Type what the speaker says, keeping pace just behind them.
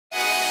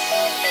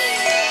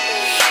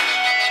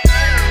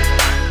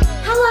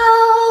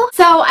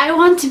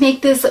to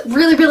make this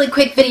really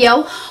quick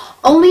video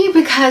only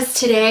because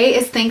today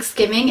is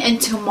Thanksgiving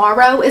and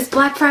tomorrow is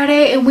Black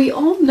Friday, and we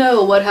all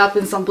know what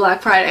happens on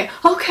Black Friday.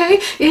 Okay,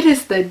 it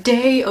is the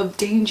day of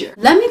danger.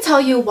 Let me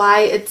tell you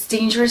why it's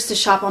dangerous to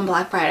shop on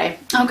Black Friday.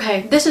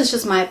 Okay, this is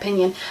just my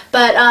opinion,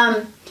 but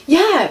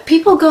yeah,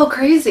 people go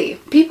crazy.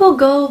 People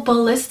go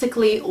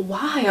ballistically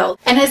wild,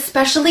 and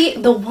especially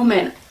the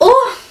woman.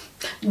 Oh,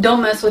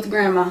 don't mess with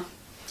grandma.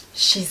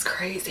 She's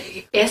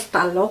crazy.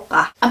 Está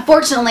loca.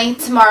 Unfortunately,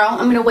 tomorrow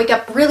I'm gonna wake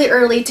up really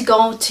early to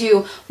go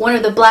to one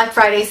of the Black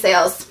Friday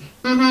sales.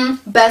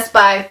 Best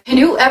Buy. And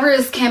whoever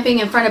is camping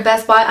in front of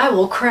Best Buy, I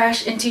will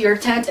crash into your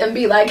tent and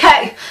be like,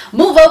 hey,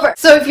 move over.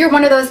 So if you're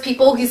one of those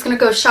people who's gonna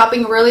go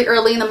shopping really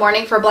early in the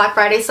morning for Black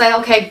Friday sale,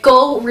 okay,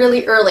 go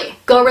really early.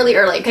 Go really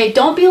early, okay?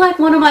 Don't be like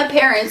one of my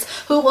parents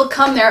who will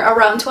come there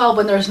around 12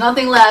 when there's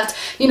nothing left,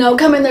 you know,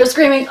 come in there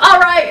screaming, all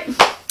right,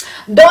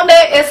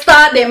 ¿dónde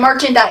está the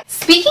merchandise?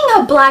 Speaking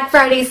of Black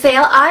Friday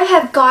sale, I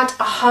have got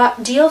a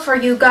hot deal for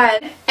you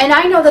guys. And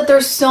I know that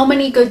there's so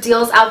many good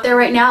deals out there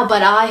right now,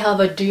 but I have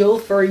a deal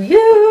for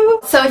you.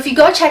 So if you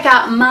go check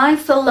out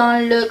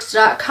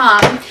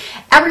mysalonlooks.com,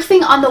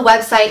 everything on the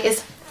website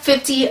is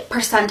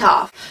 50%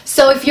 off.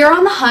 So if you're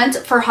on the hunt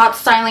for hot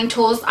styling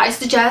tools, I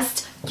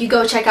suggest you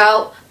go check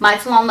out My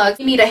Salon Looks.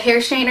 If you need a hair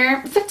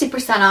straightener,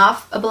 50%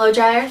 off. A blow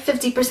dryer,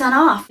 50%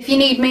 off. If you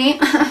need me,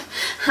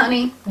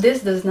 honey,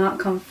 this does not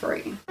come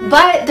free.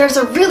 But there's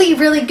a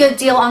really good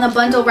deal on the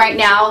bundle right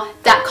now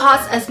that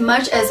costs as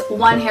much as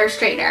one hair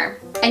straightener.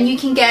 And you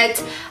can get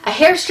a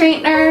hair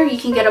straightener, you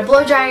can get a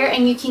blow dryer,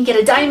 and you can get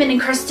a diamond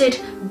encrusted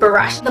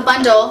brush. The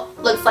bundle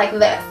looks like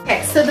this.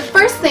 Okay, so the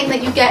first thing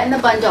that you get in the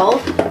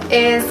bundle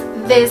is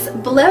this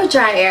blow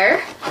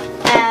dryer,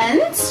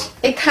 and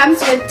it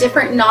comes with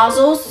different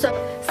nozzles.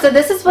 So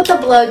this is what the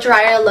blow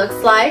dryer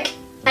looks like,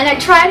 and I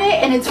tried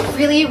it and it's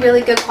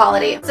really good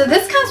quality. So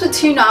this comes with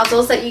two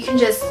nozzles that you can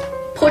just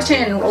put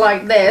in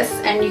like this,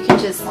 and you can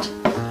just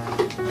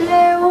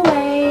blow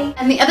away.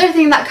 And the other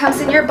thing that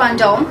comes in your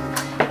bundle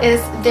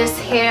is this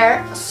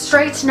hair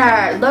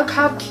straightener. Look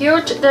how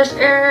cute this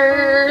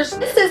is.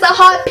 This is a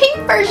hot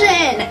pink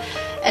version,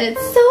 and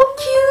it's so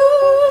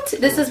cute.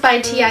 This is by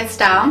T.I.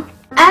 Style.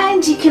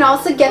 And you can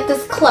also get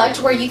this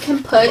clutch where you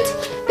can put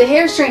the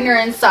hair straightener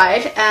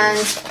inside and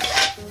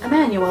a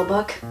manual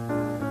book.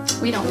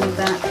 We don't need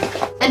that.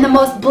 And the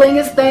most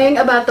blingest thing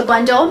about the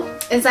bundle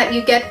is that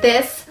you get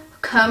this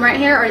comb right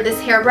here, or this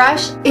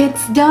hairbrush.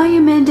 It's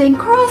diamond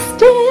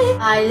encrusted.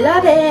 I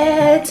love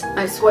it.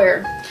 I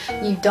swear.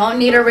 You don't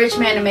need a rich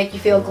man to make you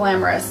feel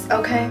glamorous,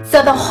 okay?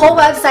 So the whole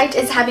website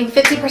is having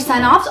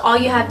 50% off. All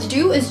you have to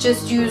do is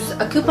just use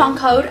a coupon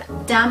code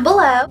down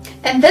below.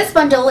 And this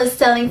bundle is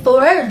selling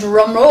for,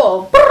 drum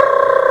roll,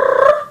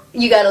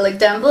 you gotta look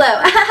down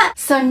below.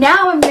 So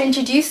now I'm going to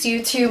introduce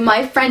you to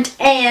my friend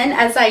Anne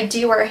as I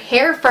do her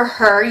hair for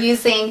her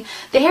using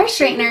the hair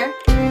straightener.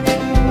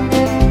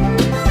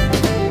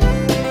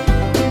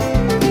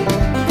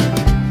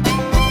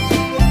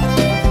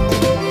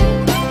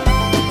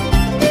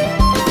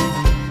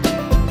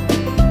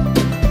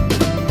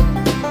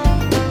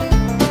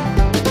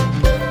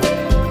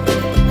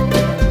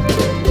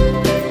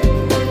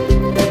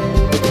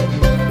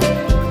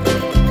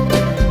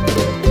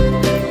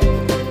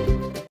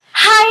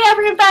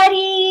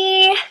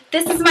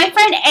 This is my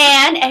friend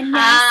Anne, and yes,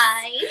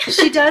 hi.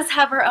 She does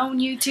have her own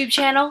YouTube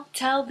channel.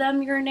 Tell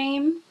them your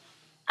name.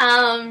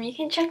 You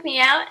can check me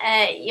out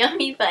at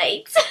Yummy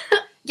Bites.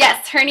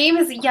 Yes, her name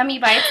is Yummy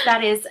Bites.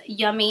 That is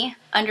yummy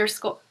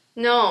underscore.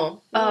 No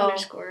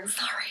underscore.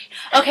 Sorry.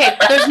 Okay,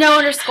 there's no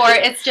underscore.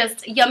 It's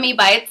just Yummy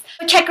Bites.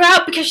 Check her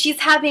out because she's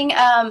having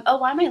oh,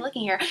 why am I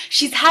looking here?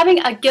 She's having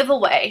a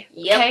giveaway.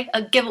 Yep. Okay,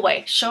 a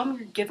giveaway. Show them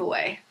your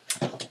giveaway.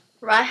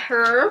 Right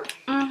here.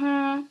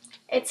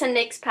 It's a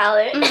NYX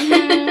palette.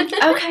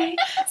 Okay,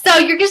 so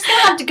you're just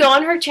gonna have to go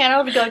on her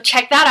channel to go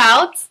check that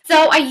out.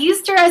 So I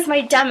used her as my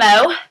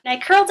demo, and I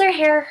curled her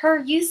hair, her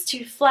used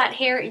to flat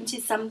hair,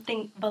 into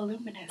something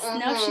voluminous.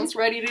 Now she's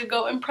ready to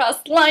go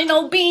impress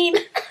Lionel Bean,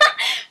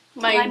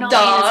 my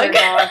dog.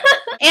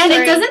 And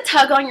it doesn't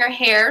tug on your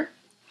hair,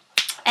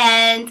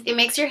 and it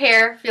makes your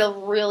hair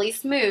feel really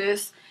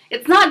smooth.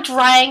 It's not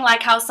drying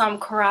like how some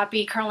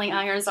crappy curling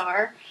irons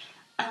are.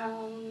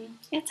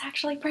 It's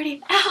actually pretty.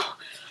 Ow!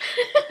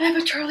 I have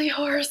a Charlie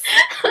horse.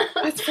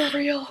 It's for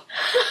real.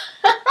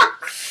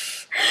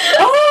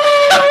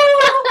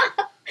 Oh!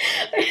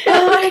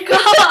 Oh my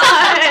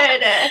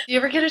god! Do you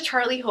ever get a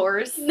Charlie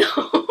horse?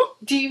 No.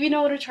 Do you even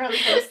know what a Charlie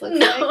horse looks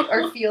No. like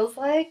or feels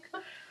like?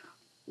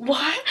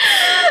 What?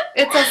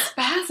 It's a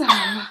spasm.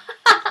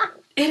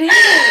 It is.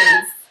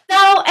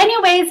 So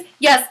anyways,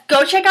 yes,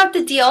 go check out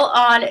the deal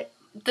on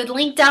the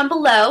link down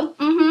below.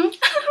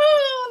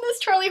 This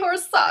Charlie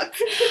horse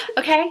sucks.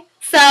 Okay,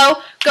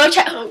 so go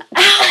check.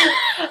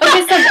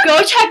 Okay, so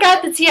go check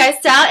out the T.I.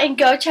 Style and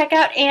go check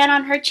out Anne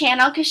on her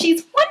channel because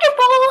she's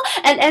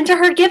wonderful, and enter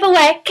her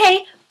giveaway.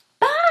 Okay,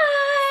 bye.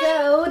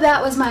 So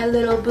that was my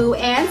little boo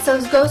Anne. So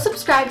go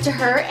subscribe to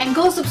her and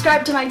go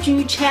subscribe to my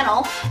new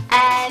channel.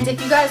 And if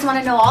you guys want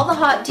to know all the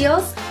hot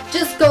deals,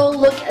 Just go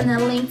look in the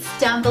links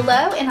down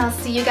below, and I'll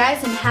see you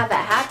guys and have a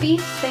happy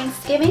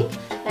Thanksgiving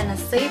and a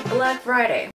safe Black Friday.